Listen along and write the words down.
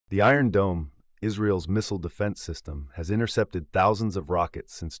The Iron Dome, Israel's missile defense system, has intercepted thousands of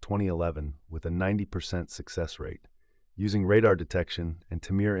rockets since 2011 with a 90% success rate. Using radar detection and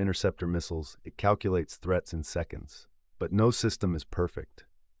Tamir interceptor missiles, it calculates threats in seconds. But no system is perfect.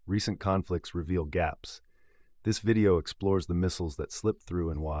 Recent conflicts reveal gaps. This video explores the missiles that slipped through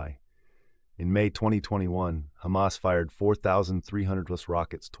and why. In May 2021, Hamas fired 4,300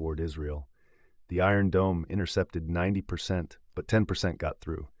 rockets toward Israel. The Iron Dome intercepted 90%, but 10% got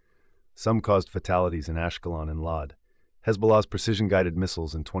through. Some caused fatalities in Ashkelon and Lod. Hezbollah's precision-guided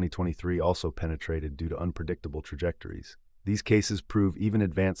missiles in 2023 also penetrated due to unpredictable trajectories. These cases prove even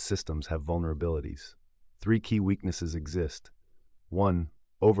advanced systems have vulnerabilities. 3 key weaknesses exist. 1.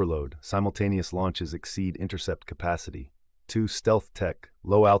 Overload. Simultaneous launches exceed intercept capacity. 2. Stealth tech.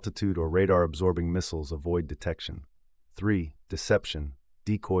 Low altitude or radar-absorbing missiles avoid detection. 3. Deception.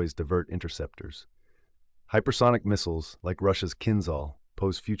 Decoys divert interceptors. Hypersonic missiles, like Russia's Kinzhal,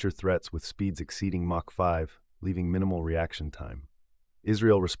 pose future threats with speeds exceeding Mach 5, leaving minimal reaction time.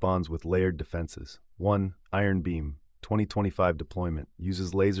 Israel responds with layered defenses. 1. Iron Beam. 2025 deployment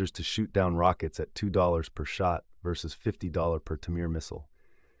uses lasers to shoot down rockets at $2 per shot versus $50 per Tamir missile.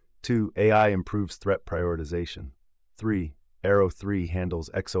 2. AI improves threat prioritization. 3. Arrow 3 handles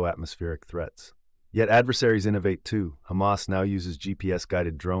exo-atmospheric threats. Yet adversaries innovate too. Hamas now uses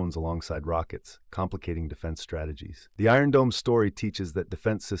GPS-guided drones alongside rockets, complicating defense strategies. The Iron Dome story teaches that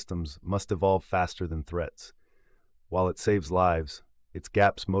defense systems must evolve faster than threats. While it saves lives, its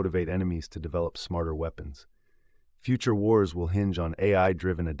gaps motivate enemies to develop smarter weapons. Future wars will hinge on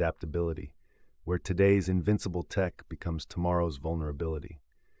AI-driven adaptability, where today's invincible tech becomes tomorrow's vulnerability.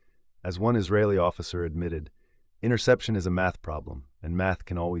 As one Israeli officer admitted, interception is a math problem, and math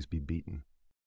can always be beaten.